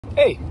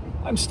Hey,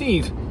 I'm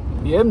Steve,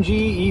 the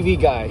MG EV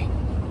guy.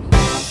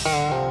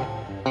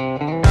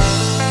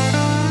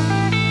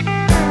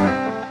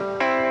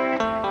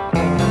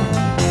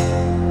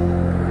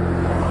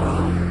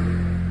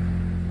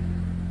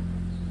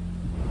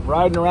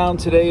 Riding around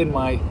today in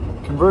my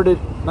converted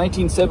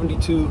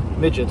 1972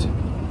 Midget,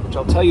 which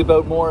I'll tell you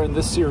about more in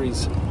this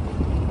series.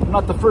 I'm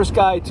not the first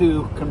guy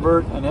to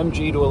convert an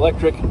MG to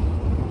electric,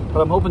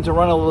 but I'm hoping to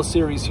run a little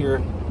series here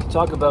to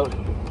talk about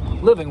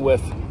living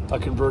with a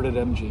converted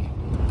MG.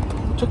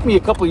 It took me a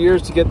couple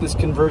years to get this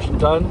conversion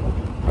done.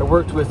 I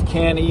worked with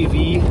Can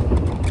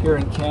EV here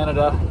in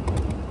Canada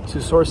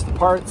to source the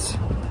parts,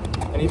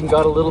 and even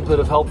got a little bit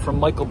of help from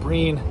Michael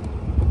Breen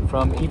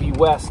from EV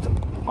West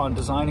on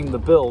designing the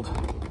build.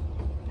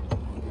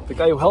 The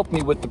guy who helped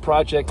me with the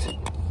project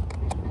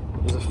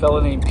is a fellow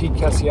named Pete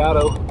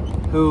Cassiato,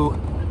 who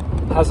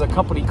has a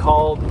company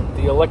called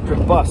the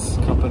Electric Bus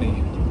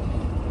Company.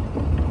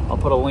 I'll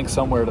put a link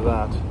somewhere to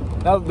that.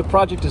 Now that the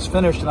project is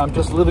finished and I'm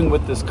just living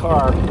with this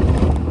car,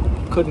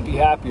 couldn't be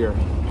happier.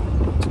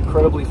 It's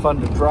incredibly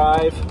fun to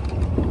drive.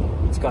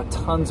 It's got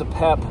tons of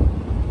pep.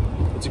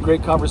 It's a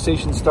great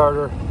conversation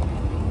starter.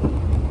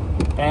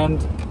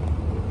 And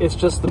it's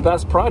just the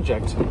best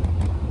project.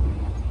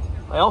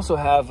 I also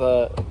have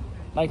a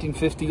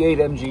 1958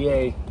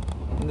 MGA,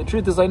 and the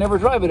truth is I never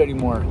drive it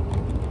anymore.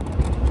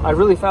 I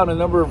really found a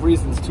number of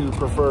reasons to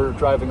prefer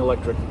driving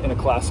electric in a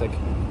classic,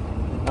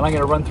 and I'm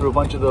going to run through a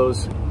bunch of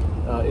those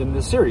in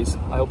this series.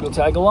 I hope you'll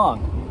tag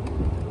along.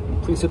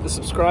 Please hit the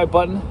subscribe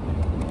button,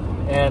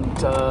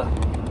 and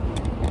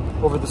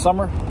over the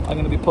summer I'm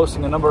going to be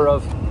posting a number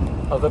of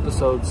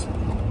episodes,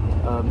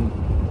 and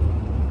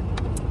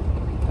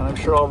I'm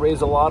sure I'll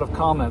raise a lot of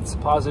comments,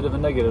 positive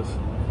and negative.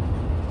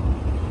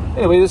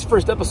 Anyway, this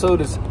first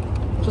episode is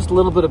just a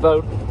little bit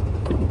about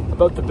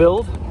the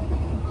build,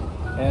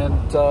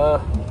 and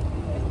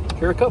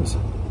here it comes.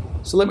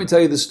 So let me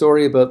tell you the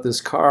story about this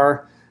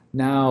car,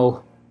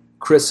 now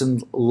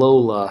christened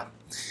Lola.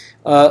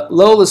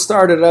 Lola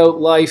started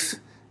out life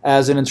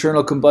as an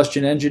internal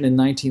combustion engine in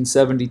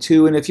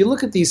 1972, and if you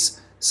look at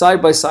these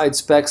side-by-side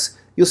specs,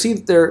 you'll see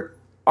that there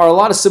are a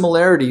lot of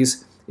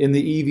similarities in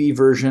the EV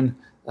version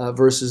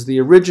versus the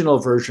original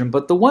version,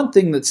 but the one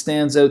thing that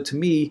stands out to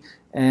me,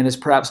 and is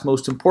perhaps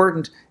most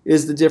important,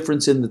 is the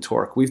difference in the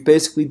torque. We've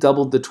basically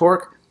doubled the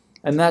torque,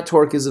 and that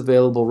torque is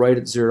available right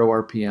at 0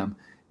 RPM.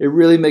 It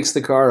really makes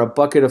the car a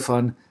bucket of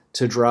fun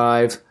to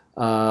drive,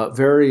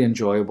 very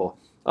enjoyable.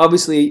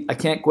 Obviously, I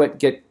can't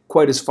get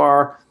quite as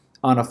far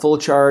on a full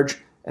charge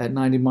at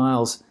 90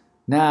 miles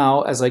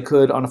now as I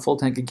could on a full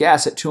tank of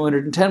gas at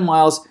 210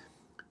 miles,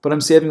 but I'm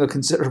saving a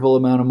considerable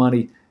amount of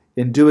money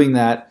in doing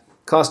that.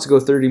 Cost to go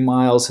 30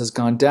 miles has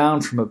gone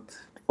down from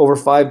over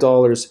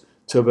 $5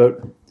 to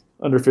about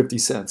under 50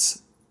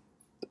 cents.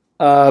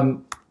 Let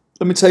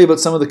me tell you about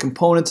some of the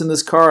components in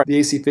this car. The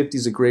AC50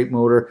 is a great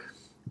motor.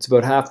 It's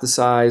about half the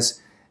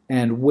size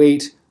and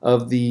weight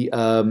of the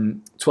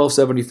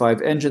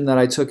 1275 engine that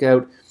I took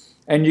out.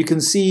 And you can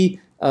see,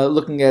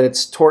 looking at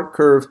its torque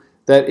curve,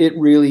 that it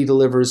really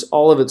delivers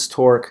all of its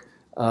torque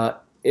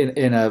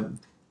in a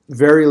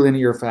very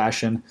linear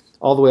fashion,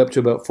 all the way up to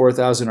about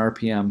 4,000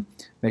 RPM,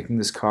 making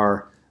this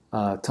car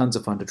tons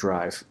of fun to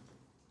drive.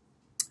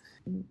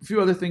 A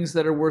few other things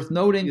that are worth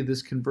noting: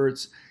 this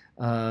converts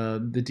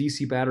the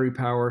DC battery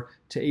power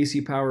to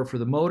AC power for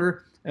the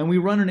motor, and we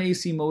run an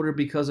AC motor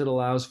because it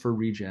allows for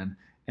regen,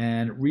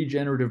 and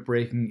regenerative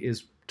braking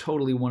is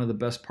totally one of the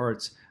best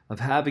parts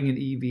of having an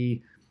EV,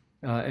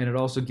 and it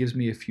also gives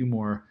me a few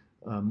more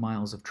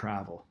miles of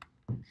travel.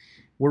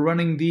 We're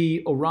running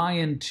the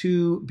Orion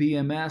 2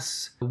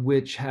 BMS,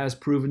 which has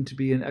proven to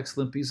be an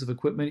excellent piece of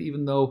equipment,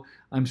 even though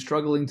I'm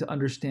struggling to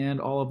understand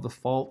all of the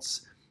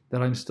faults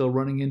that I'm still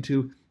running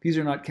into. These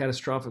are not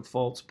catastrophic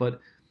faults, but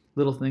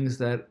little things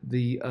that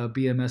the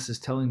BMS is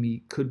telling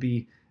me could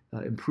be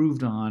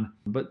improved on.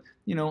 But,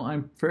 you know,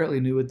 I'm fairly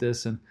new at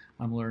this, and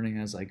I'm learning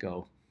as I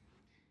go.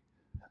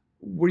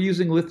 We're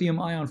using lithium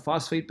ion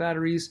phosphate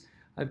batteries.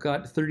 I've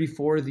got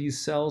 34 of these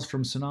cells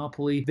from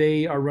Sinopoly.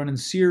 They are running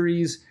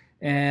series,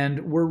 and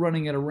we're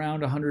running at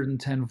around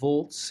 110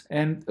 volts.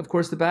 And, of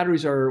course, the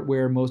batteries are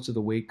where most of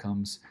the weight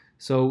comes.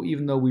 So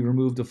even though we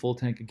removed a full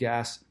tank of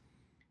gas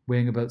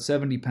weighing about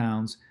 70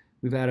 pounds,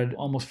 we've added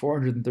almost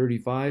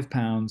 435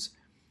 pounds,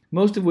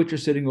 most of which are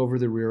sitting over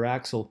the rear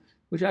axle,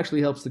 which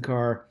actually helps the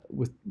car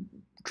with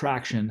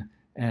traction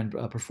and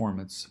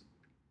performance.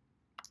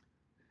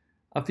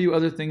 A few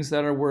other things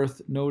that are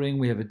worth noting: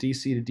 we have a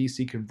DC to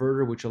DC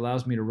converter, which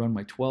allows me to run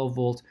my 12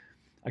 volt,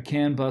 a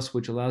CAN bus,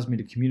 which allows me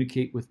to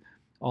communicate with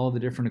all the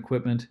different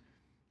equipment,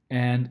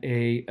 and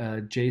a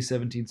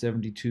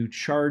J1772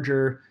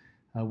 charger,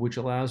 which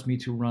allows me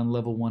to run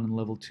level 1 and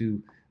level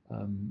 2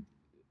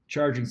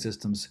 charging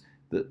systems.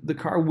 The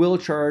car will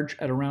charge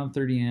at around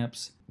 30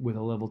 amps with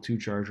a level 2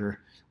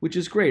 charger, which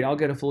is great. I'll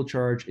get a full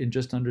charge in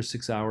just under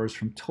 6 hours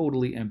from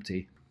totally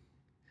empty.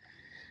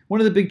 One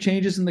of the big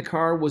changes in the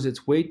car was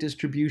its weight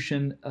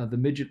distribution. The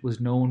Midget was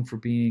known for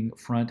being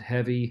front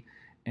heavy,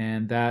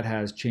 and that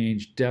has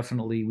changed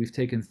definitely. We've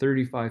taken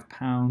 35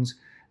 pounds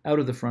out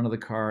of the front of the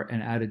car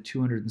and added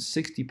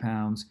 260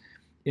 pounds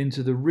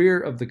into the rear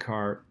of the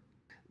car.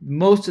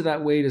 Most of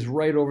that weight is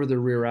right over the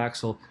rear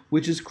axle,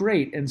 which is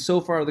great. And so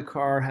far the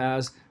car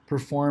has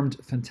performed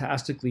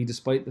fantastically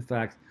despite the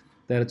fact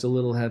that it's a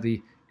little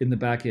heavy in the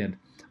back end.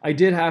 I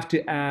did have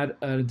to add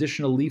an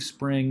additional leaf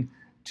spring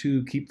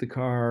to keep the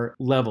car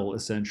level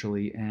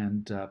essentially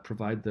and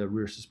provide the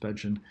rear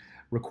suspension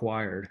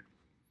required.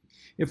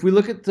 If we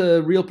look at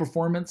the real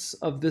performance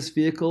of this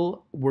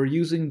vehicle, we're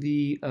using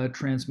the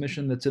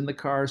transmission that's in the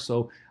car,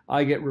 so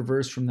I get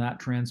reverse from that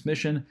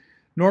transmission.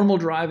 Normal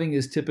driving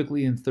is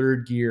typically in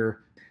third gear,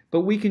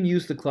 but we can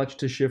use the clutch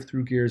to shift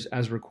through gears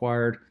as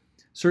required.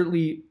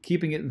 Certainly,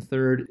 keeping it in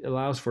third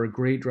allows for a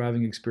great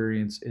driving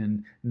experience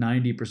in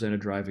 90% of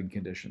driving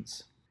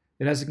conditions.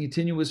 It has a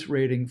continuous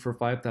rating for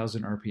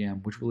 5,000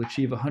 RPM, which will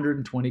achieve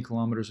 120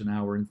 kilometers an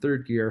hour in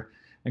third gear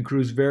and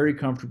cruise very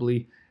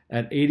comfortably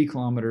at 80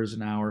 kilometers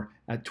an hour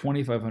at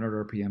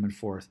 2,500 RPM in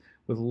fourth,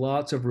 with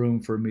lots of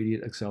room for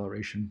immediate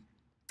acceleration.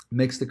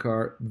 Makes the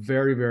car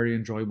very, very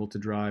enjoyable to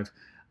drive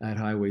at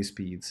highway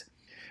speeds.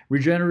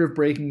 Regenerative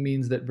braking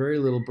means that very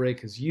little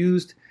brake is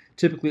used,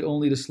 typically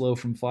only to slow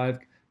from 5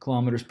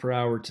 kilometers per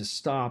hour to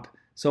stop.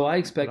 So I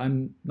expect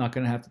I'm not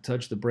going to have to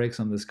touch the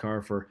brakes on this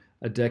car for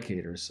a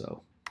decade or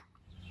so.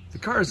 The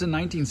car is a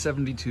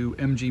 1972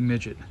 MG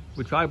Midget,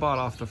 which I bought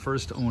off the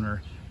first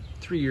owner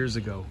 3 years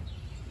ago.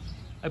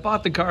 I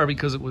bought the car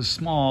because it was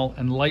small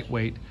and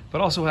lightweight,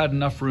 but also had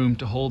enough room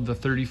to hold the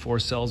 34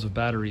 cells of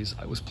batteries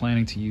I was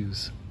planning to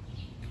use.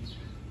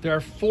 There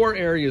are 4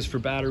 areas for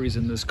batteries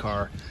in this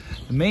car.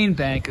 The main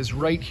bank is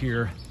right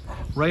here,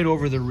 right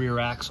over the rear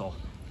axle.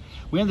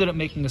 We ended up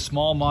making a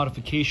small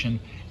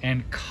modification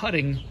and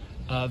cutting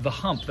the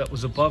hump that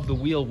was above the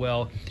wheel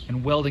well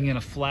and welding in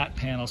a flat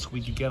panel so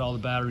we could get all the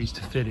batteries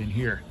to fit in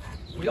here.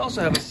 We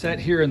also have a set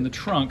here in the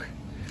trunk,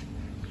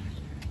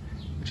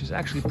 which is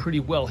actually pretty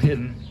well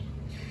hidden,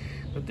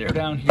 but they're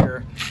down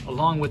here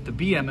along with the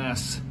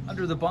BMS.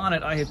 Under the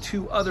bonnet, I have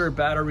 2 other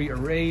battery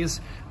arrays.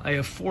 I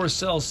have 4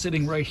 cells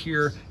sitting right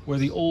here where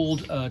the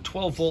old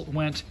 12 volt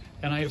went,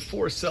 and I have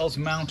 4 cells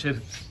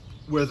mounted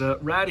where the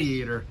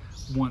radiator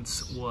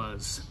once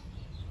was.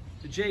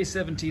 The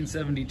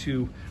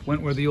J1772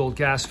 went where the old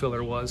gas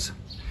filler was.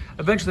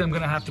 Eventually I'm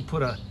going to have to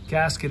put a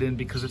gasket in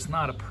because it's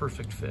not a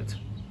perfect fit.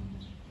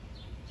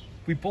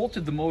 We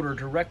bolted the motor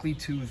directly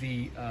to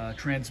the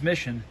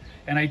transmission,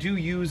 and I do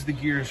use the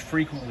gears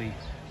frequently.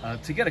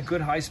 To get a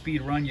good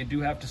high-speed run, you do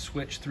have to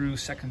switch through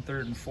second,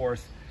 third, and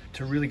fourth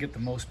to really get the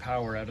most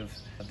power out of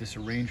this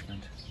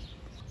arrangement.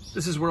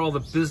 This is where all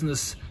the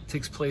business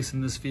takes place in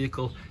this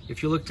vehicle.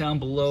 If you look down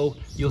below,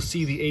 you'll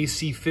see the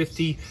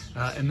AC50,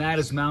 and that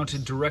is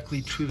mounted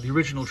directly to the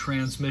original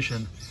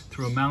transmission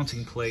through a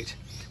mounting plate.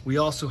 We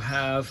also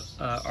have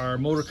our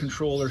motor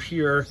controller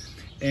here,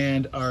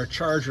 and our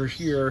charger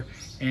here,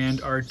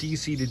 and our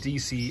DC to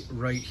DC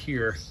right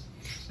here.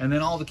 And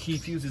then all the key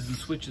fuses and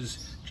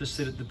switches just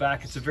sit at the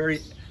back. It's a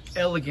very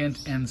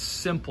elegant and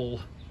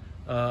simple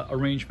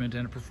arrangement,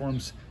 and it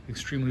performs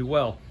extremely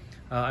well.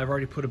 I've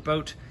already put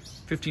about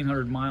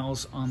 1,500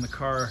 miles on the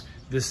car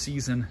this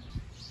season.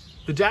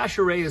 The dash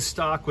array is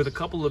stock with a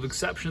couple of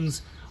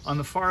exceptions. On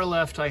the far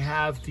left, I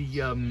have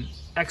the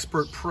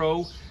Expert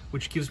Pro,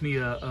 which gives me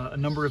a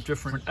number of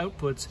different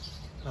outputs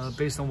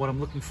based on what I'm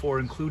looking for,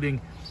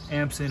 including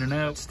amps in and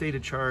out, state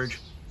of charge,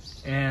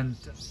 and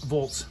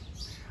volts.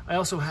 I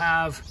also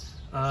have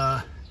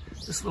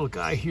this little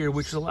guy here,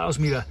 which allows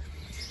me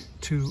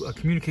to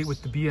communicate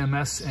with the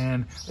BMS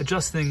and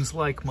adjust things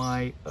like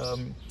my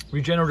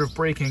regenerative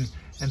braking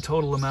and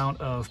total amount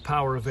of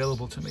power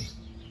available to me.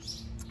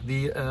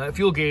 The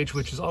fuel gauge,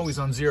 which is always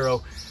on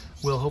 0,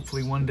 will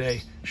hopefully one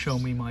day show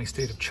me my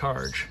state of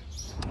charge.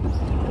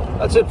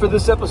 That's it for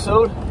this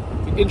episode,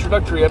 the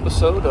introductory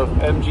episode of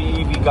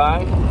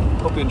MGEVGUY.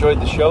 Hope you enjoyed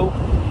the show.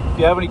 If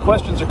you have any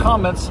questions or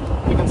comments,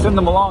 you can send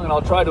them along and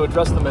I'll try to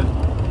address them in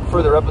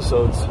further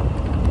episodes.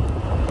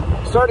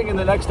 Starting in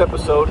the next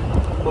episode,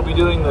 we'll be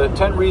doing the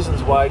 10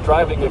 reasons why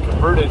driving a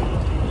converted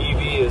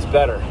EV is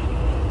better.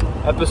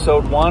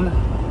 Episode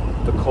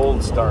 1, the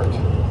cold start.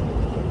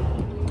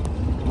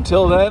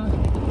 Until then,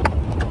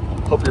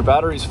 hope your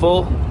battery's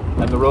full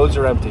and the roads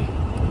are empty.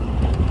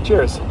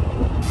 Cheers.